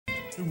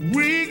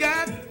We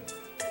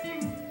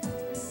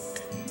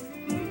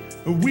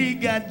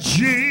got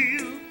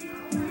Jill.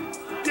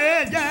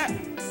 Yeah, yeah.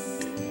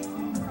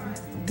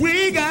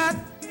 We got,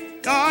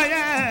 oh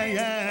yeah,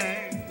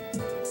 yeah.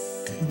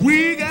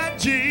 We got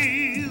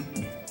Jill.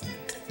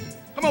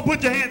 Come on,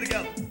 put your hands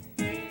together.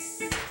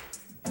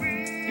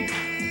 We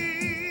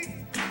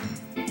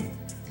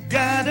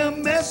got a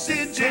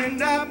message in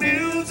our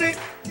music.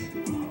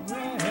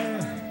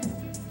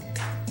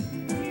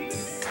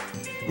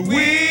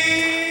 We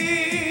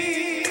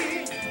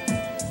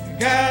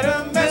got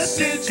a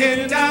message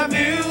in our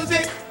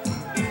music.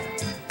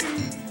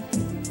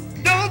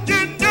 Don't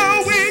you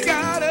know we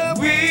got a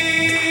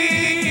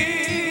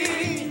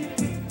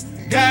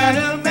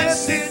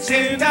message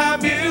in our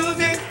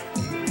music.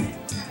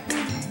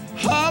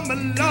 Hum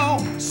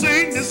along,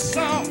 sing this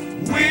song.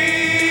 We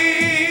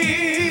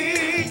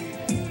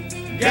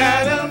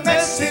got a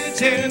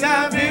message in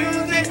our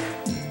music.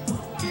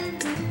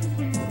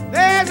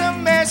 There's a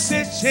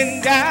message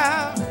in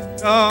our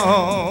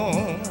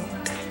song.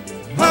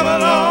 Hum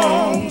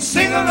along,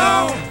 sing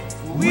along.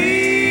 We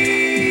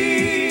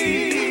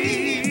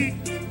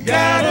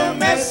got a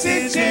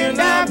message in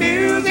our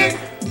music.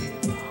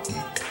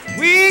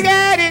 We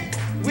got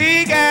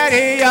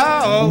it,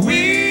 y'all.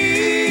 We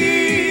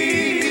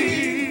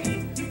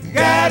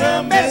got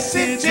a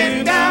message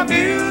in our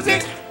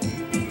music.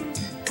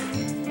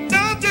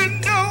 Don't you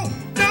know,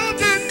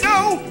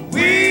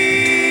 we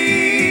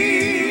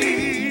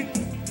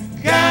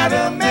got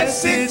a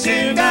message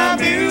in our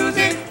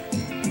music.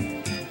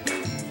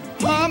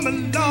 Hum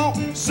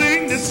along,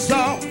 sing this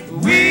song.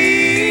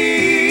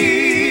 We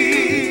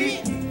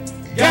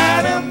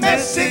got a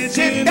message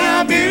in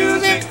our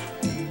music.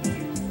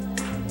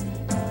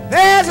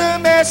 There's a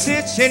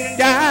message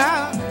in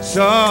our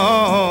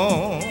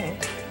song.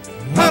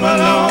 Hum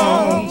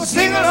along,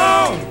 sing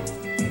along.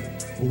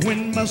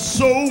 When my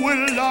soul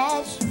was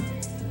lost,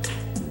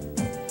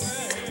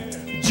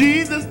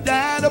 Jesus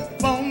died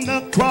upon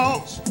the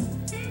cross.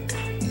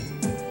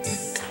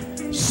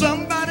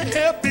 Somebody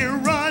help me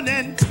run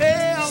and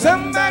tell.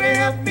 Somebody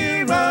help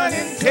me run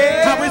and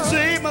tell how He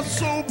saved my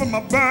soul from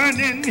a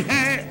burning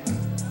hell.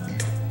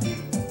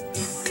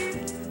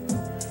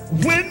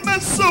 When my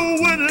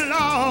soul was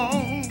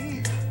lost,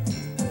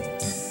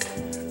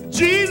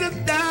 Jesus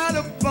died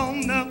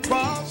upon the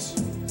cross.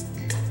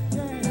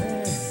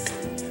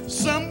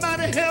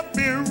 Somebody help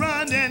me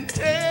run and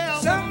tell.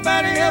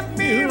 Somebody help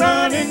me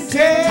run and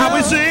tell how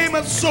He saved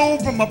my soul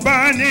from a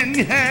burning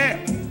hell.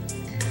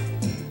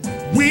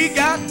 We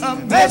got a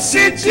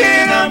message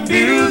in our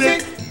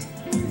music.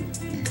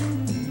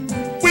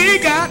 We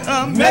got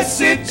a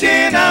message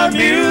in our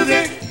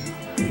music.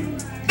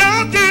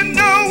 Don't you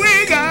know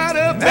we got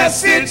a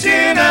message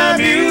in our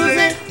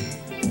music?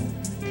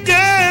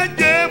 Yeah,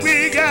 yeah,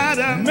 we got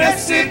a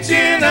message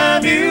in our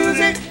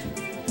music.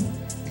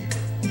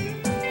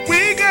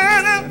 We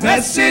got a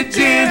message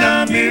in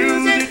our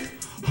music.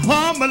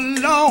 Hum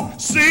along,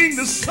 sing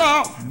the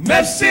song.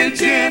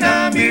 Message in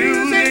our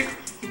music.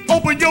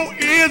 Open your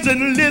ears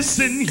and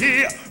listen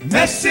here.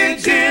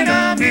 Message in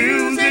our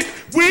music.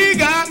 We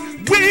got a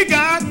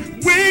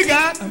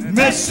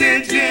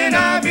message in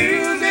our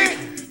music.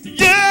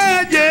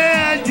 Yeah,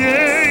 yeah, yeah,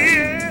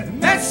 yeah.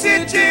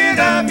 Message in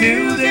our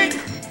music.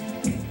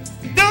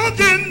 Don't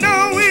you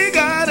know we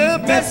got a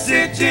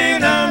message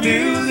in our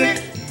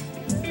music?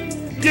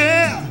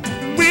 Yeah,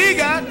 we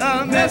got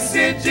a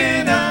message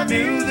in our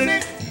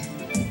music.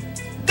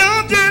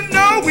 Don't you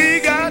know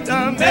we got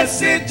a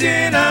message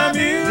in our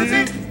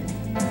music?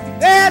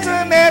 There's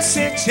a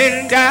message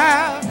in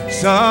our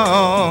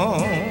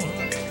song.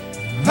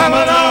 Hum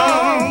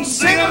along,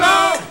 sing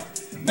along.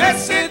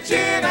 Message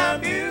in our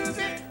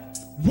music.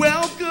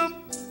 Welcome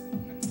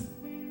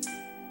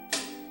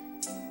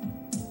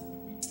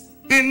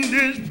in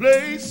this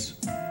place.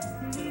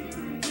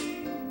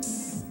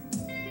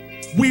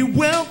 We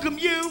welcome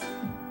you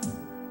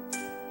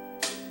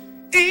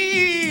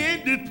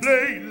in this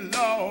place,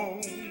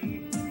 Lord.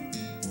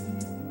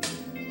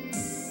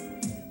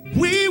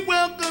 We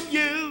welcome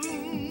you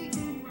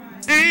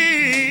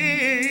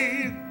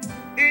in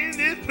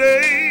this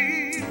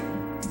place.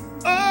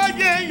 Oh,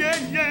 yeah, yeah,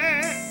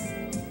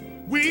 yeah.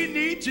 We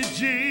need you,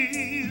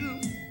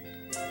 Jesus.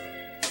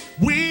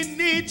 We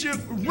need you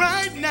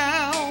right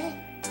now.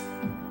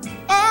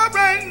 Oh,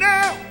 right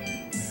now.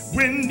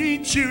 We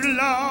need you,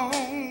 Lord,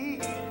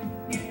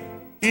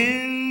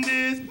 in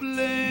this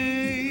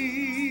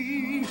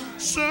place.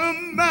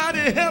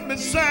 Somebody help me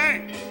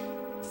sing.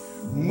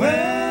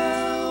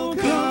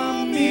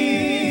 Welcome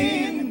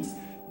in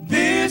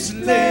this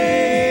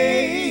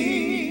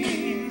place.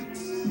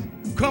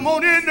 Come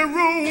on in the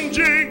room,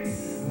 G.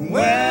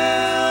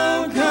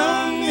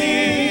 Welcome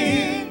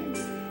in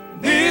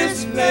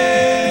this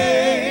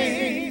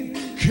place.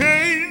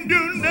 Can't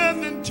do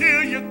nothing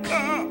till you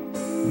come.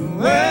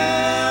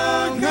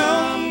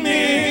 Welcome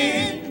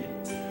in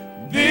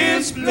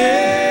this place.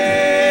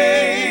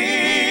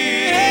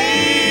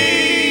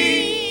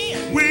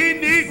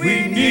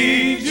 We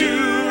need you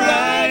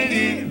right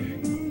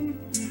in,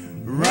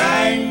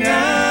 right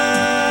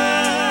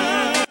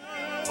now.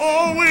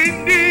 we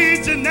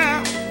need you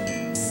now.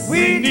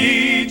 We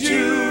need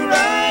you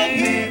right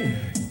here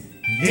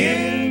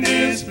in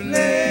this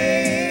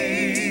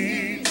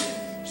place.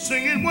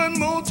 Sing it one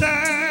more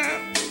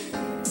time.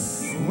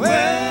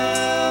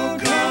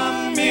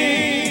 Welcome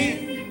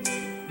in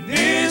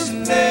this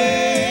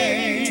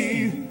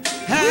place.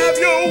 Have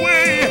your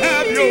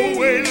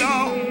way,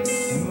 Lord.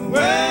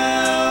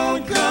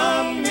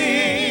 Welcome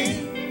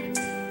in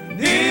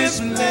this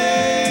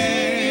place.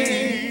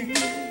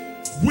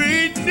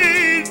 We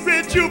need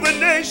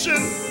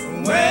rejuvenation.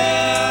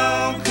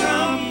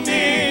 Welcome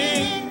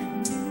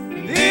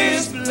in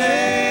this place.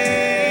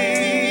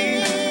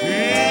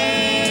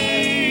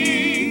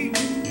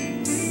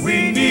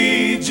 We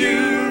need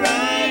you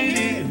right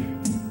here,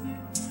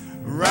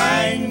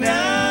 right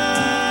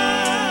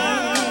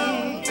now.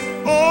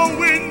 Oh,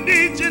 we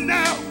need you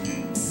now.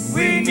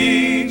 We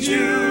need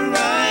you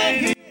right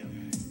here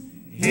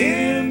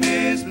in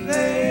this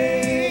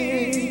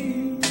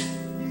place.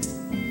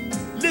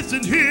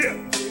 Listen here.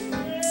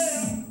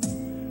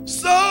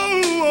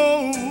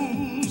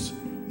 Souls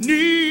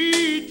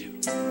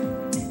need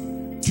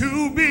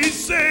to be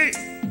saved.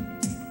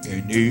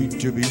 They need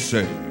to be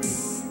saved.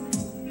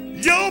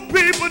 Your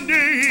people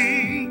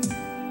need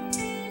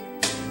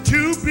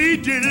to be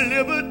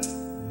delivered.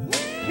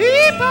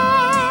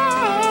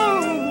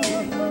 People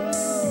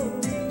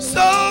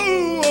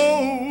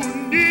souls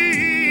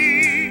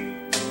need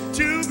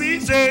to be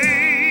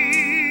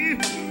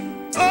saved.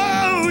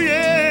 Oh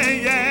yeah,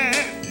 yeah.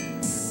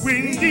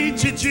 We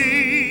need you,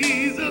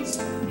 Jesus.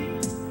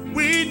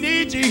 We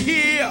need you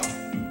here,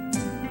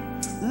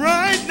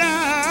 right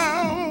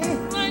now,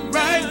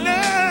 right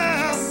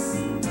now.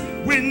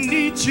 We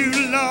need you,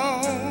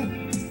 Lord,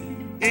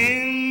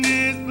 in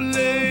this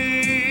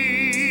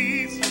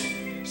place.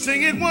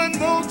 Sing it one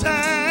more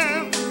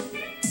time.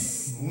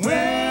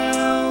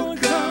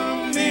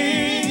 Welcome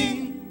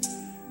in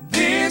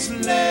this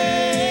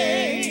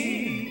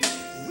place.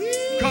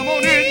 Come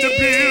on in the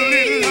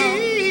building,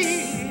 Lord.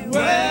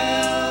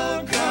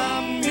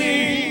 Welcome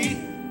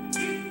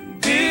in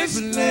this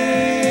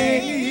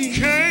place.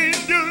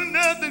 Can't do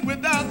nothing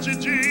without you,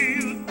 Jesus.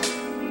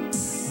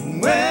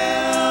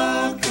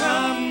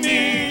 Welcome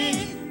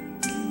in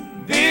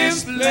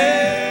this place.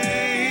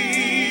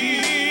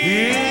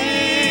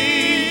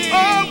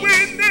 Oh,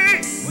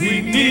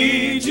 we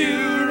need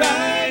you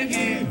right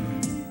here,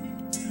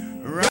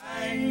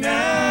 right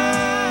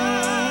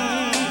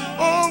now.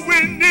 Oh,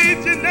 we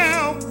need you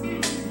now.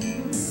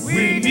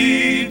 We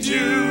need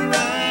you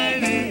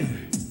right here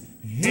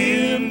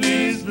in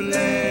this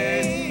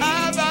place.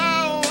 I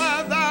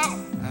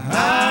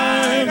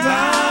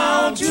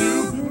vow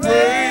to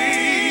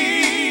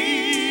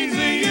praise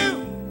you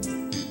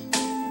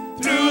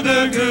through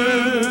the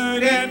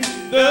good and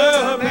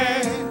the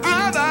bad.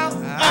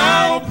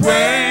 I'll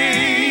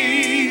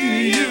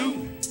praise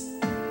you,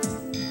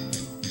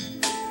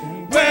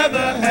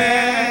 whether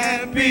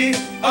happy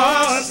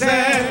or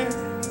sad.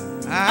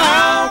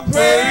 I'll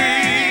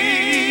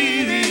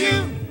praise you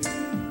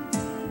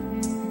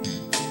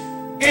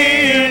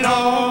in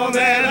all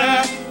that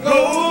I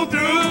go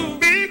through,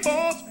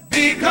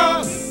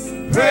 because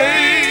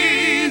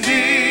praise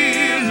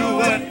is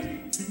what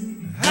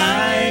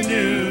I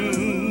do.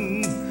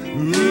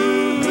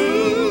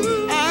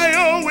 Ooh, I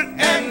owe it,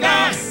 and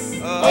I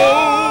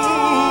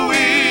owe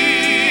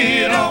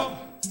it all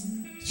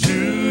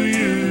to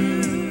you.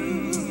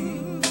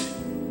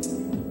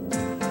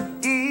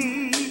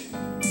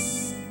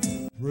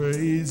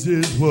 Praise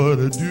is what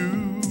I do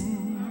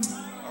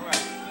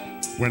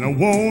when I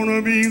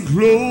wanna be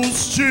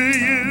close to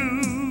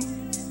you.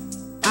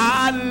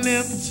 I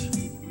lift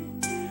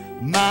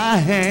my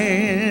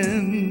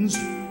hands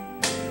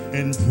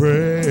and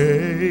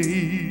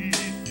pray.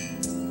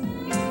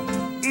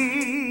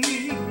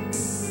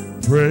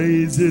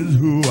 Praise is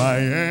who I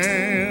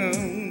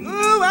am.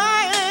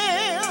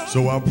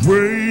 So I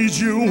praise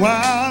you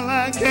while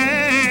I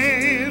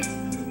can.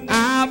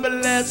 I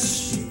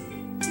bless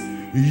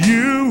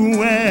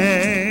you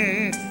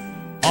at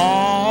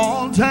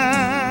all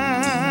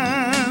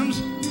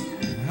times.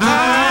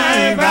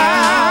 I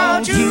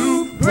vow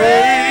to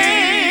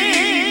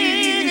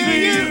praise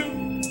you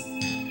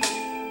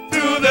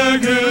through the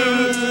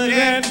good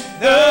and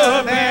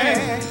the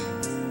bad.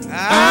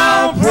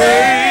 I'll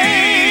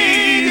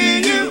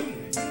praise you.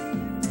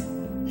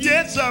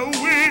 Yes, I will.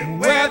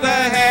 Whether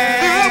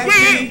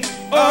happy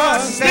or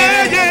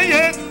sad,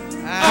 yeah.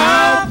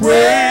 I'll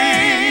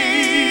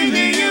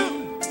praise you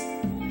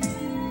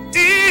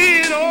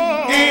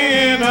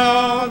in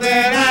all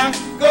that I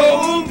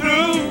go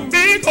through,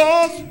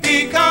 because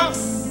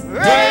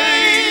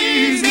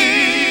praise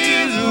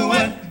is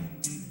what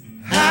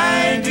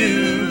I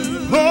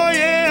do. Oh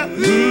yeah.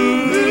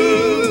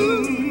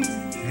 Ooh.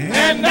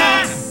 And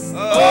I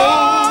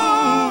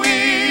owe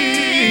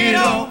it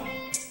all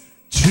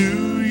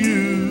to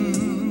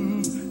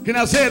you. Can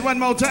I say it one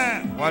more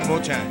time? One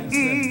more time.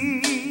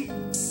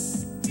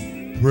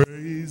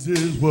 Praise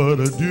is what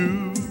I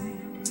do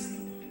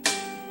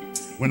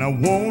when I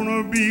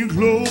wanna be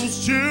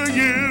close to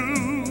you.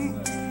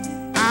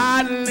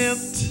 I live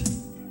lift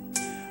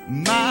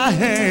my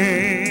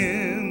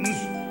hands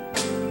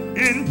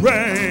in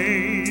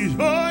praise.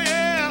 Oh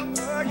yeah,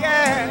 Oh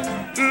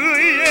yeah, oh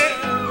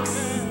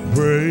yeah.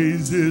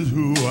 Praise is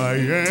who I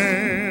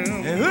am.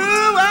 who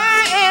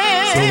I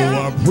am.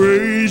 So I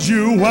praise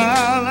you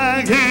while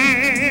I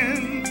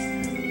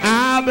can.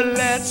 I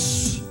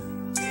bless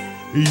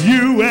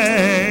you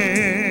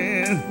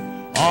at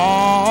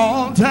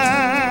all times.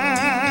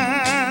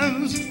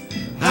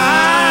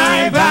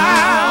 I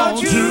vow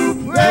to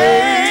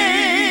praise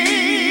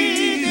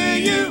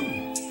you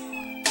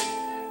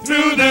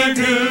through the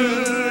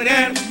good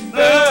and the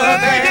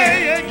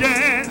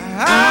bad.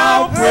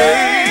 I'll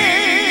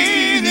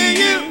praise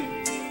you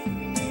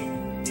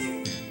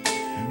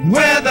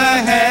whether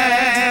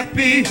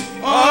happy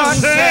or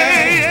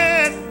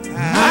sad.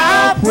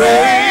 I'll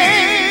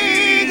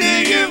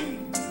praise you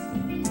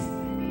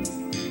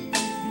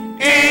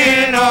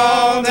in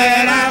all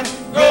that I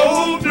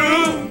go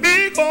through,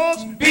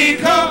 because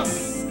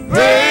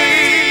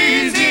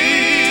praise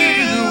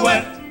is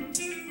what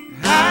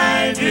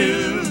I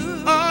do.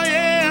 Oh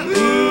yeah,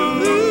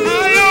 ooh, I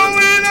owe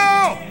it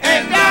all,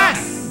 and I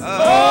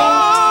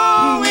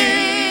owe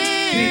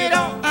it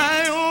all. I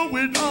owe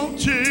it all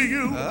to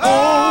you.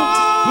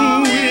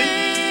 Owe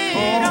it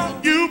all.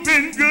 You've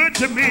been good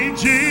to me,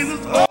 Jesus.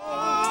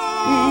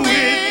 Owe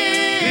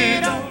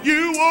it all.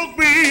 You woke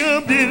me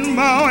up this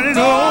morning.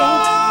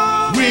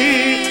 Owe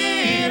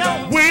it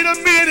all. Wait a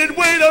minute,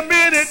 wait a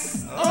minute.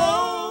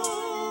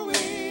 Owe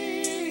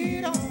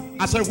it all.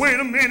 I said, wait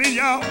a minute,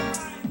 y'all.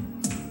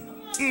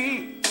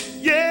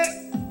 Yeah.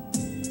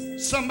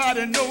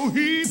 Somebody know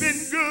he been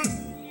good.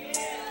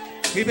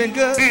 He been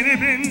good. Ain't he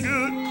been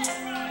good?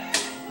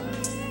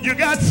 You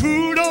got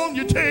food on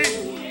your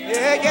table.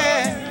 Yeah,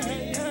 yeah.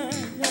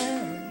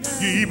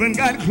 You even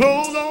got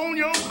clothes on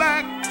your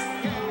back.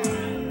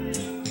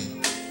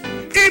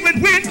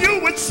 Even when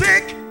you were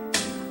sick,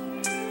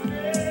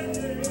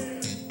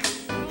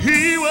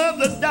 he was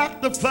the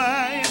doctor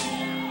fine.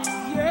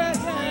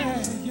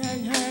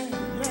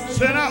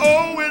 Said I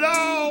owe it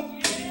all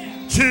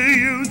to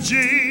you,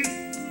 Jesus.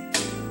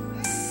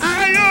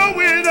 I owe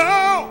it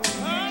all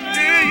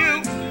to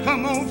you.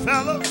 Come on,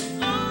 fella.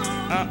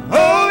 I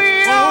owe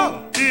it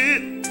all.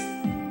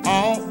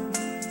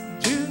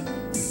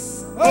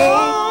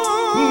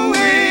 Owe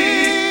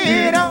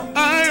it all.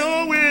 I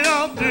owe it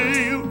all to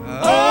you.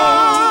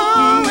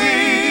 Owe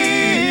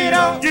it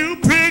all. You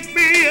pick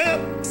me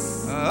up.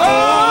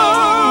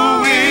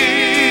 Owe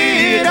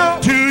it all.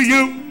 To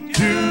you.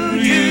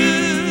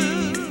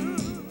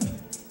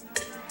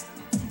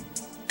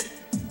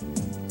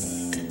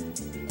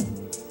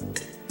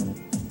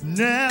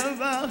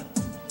 Never,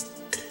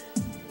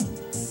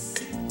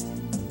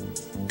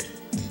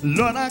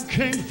 Lord, I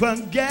can't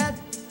forget.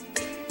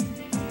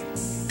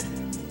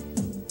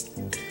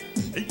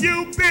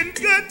 You've been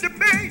good to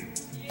me.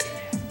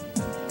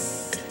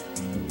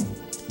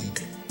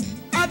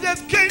 I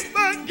just can't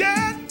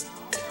forget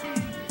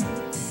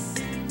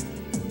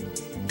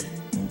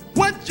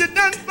what you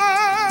done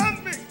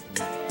for me.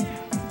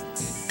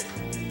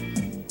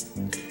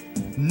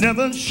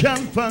 Never shall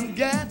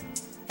forget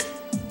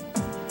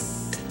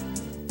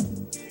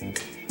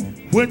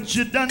what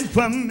you done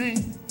for me.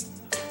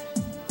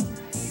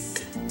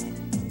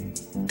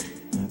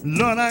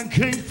 Lord, I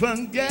can't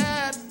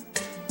forget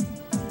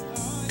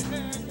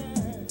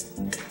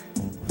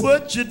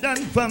what you done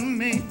for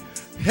me.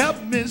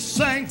 Help me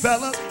sing,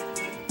 fella.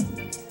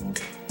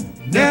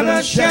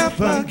 Never shall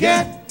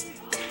forget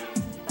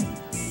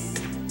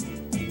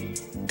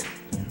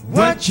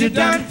what you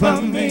done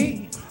for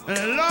me.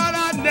 And Lord,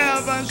 I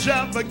never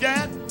shall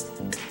forget.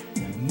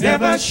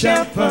 Never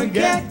shall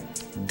forget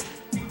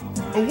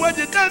what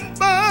you done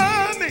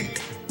for me.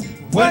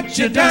 what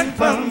you done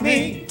for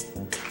me.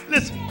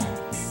 Listen,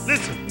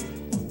 listen.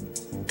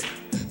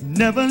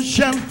 Never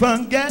shall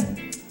forget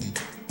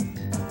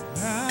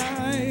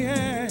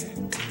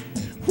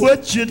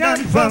what you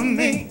done for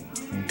me.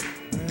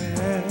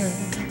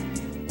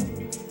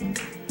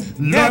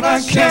 Never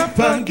shall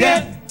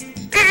forget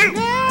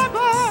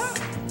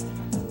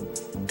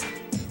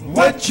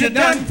what you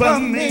done for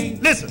me.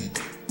 Listen.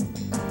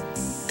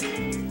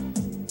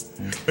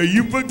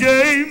 You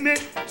forgave me,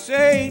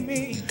 save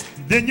me,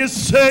 then you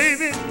saved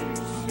me.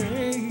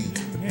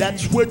 save me.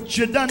 That's what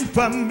you done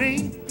for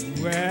me.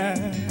 Well,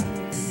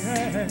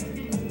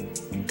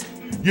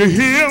 You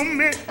heal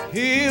me,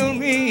 heal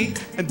me,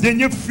 and then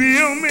you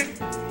feel me.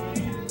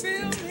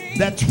 feel me.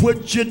 That's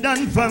what you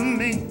done for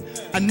me.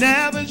 I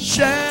never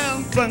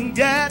shall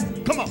forget.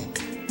 Come on.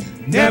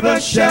 Never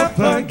shall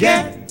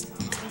forget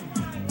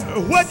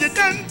What you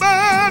done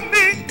for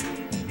me.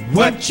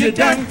 what you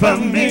done for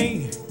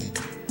me.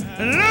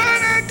 Lord,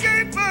 I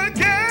can't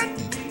forget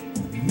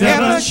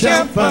Never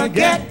shall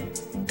forget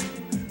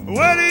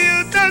what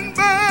you done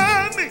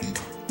for me.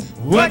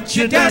 what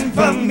you done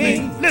for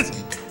me. Listen.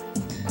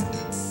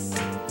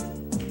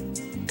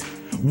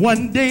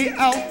 One day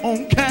out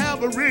on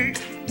Calvary,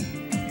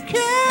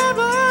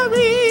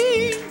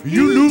 Calvary,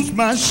 you loose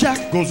my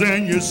shackles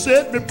and you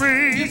set me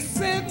free. you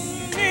set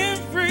me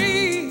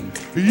free.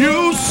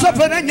 You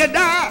suffered and you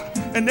died,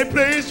 and they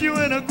placed you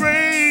in a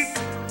grave.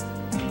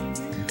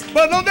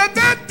 But on that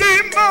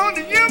day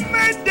morning, you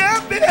made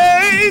that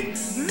behave.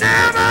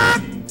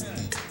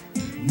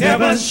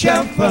 Never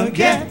shall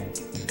forget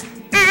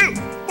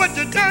what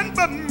you done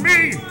for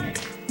me.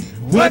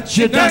 What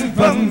you done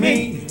for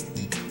me.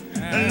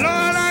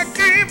 Lord, I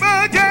can't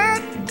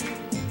forget.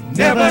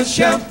 Never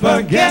shall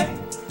forget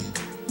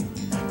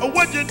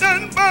What you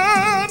done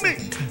for me.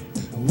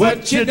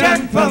 what you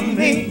done for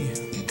me.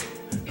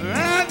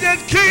 I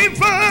just can't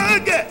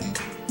forget.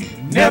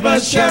 Never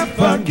shall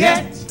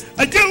forget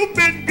You've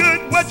been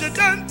good. What you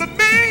done for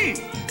me.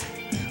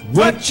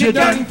 what you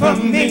done for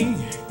me.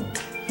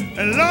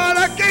 Lord,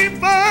 I can't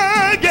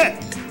forget.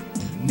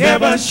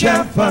 Never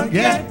shall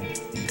forget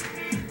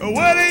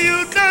What have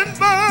you done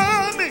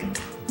for me?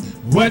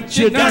 what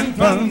you done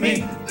for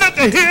me. Look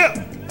at here.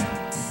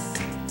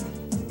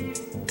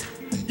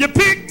 You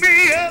picked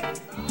me up.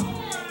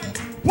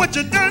 What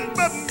you done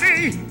for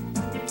me?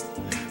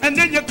 And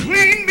then you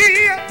cleaned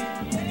me up.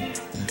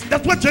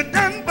 That's what you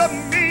done for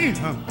me.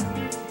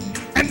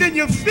 And then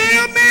you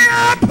filled me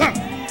up.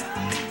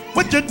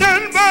 What you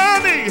done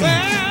for me?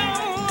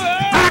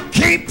 I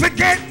can't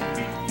forget.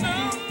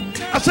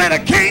 I said I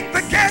can't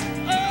forget.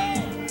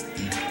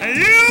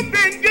 You've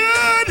been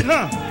good.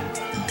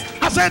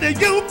 I said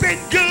you've been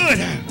good.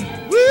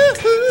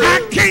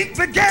 I can't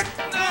forget.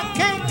 I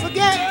can't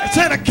forget. I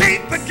said I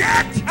can't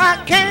forget.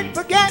 I can't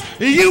forget.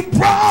 You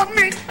brought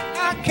me,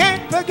 I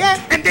can't forget.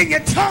 and then you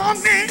taught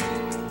me.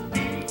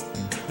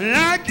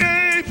 I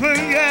can't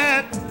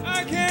forget.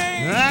 I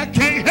can't. I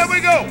can't. Here we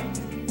go.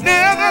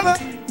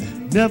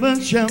 Never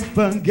shall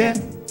forget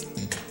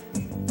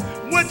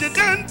what you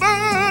done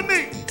for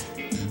me.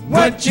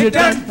 what you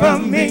done for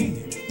me.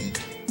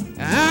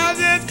 I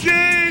just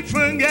can't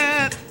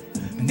forget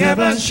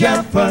Never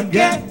shall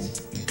forget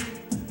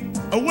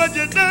what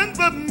you done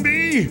for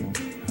me.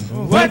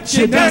 what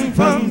you done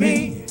for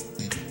me.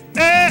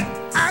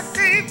 I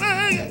can't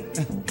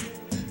forget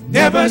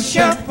Never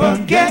shall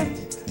forget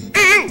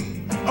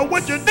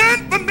what you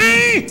done for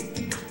me.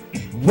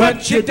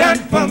 what you done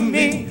for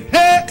me.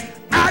 Hey,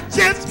 I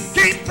just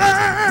can't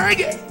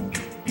forget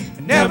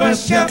Never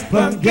shall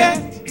forget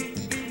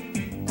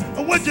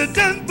what you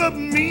done for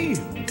me.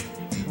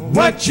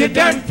 what you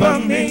done for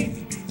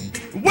me.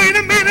 Wait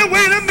a minute,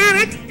 wait a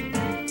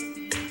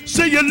minute.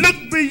 So you look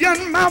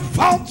beyond my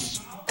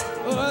faults,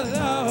 Oh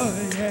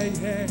Lord, yeah,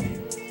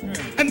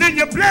 yeah. and then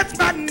you bless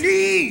my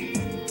need.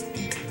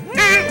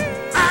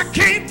 I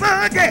can't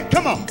forget.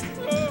 Come on.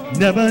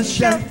 Never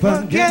shall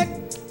forget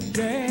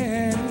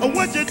yeah.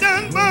 What you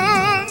done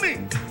for me.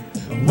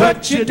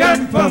 what you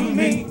done for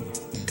me.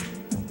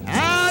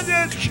 I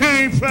just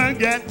can't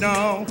forget,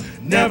 no.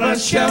 Never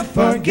shall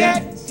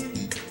forget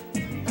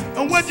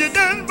What you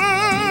done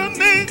for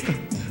me.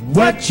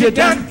 what you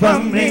done for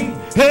me.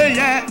 Hey,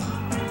 yeah.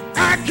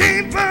 I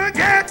can't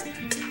forget.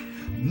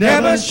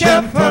 Never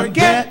shall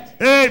forget.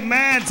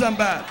 Amen,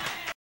 somebody.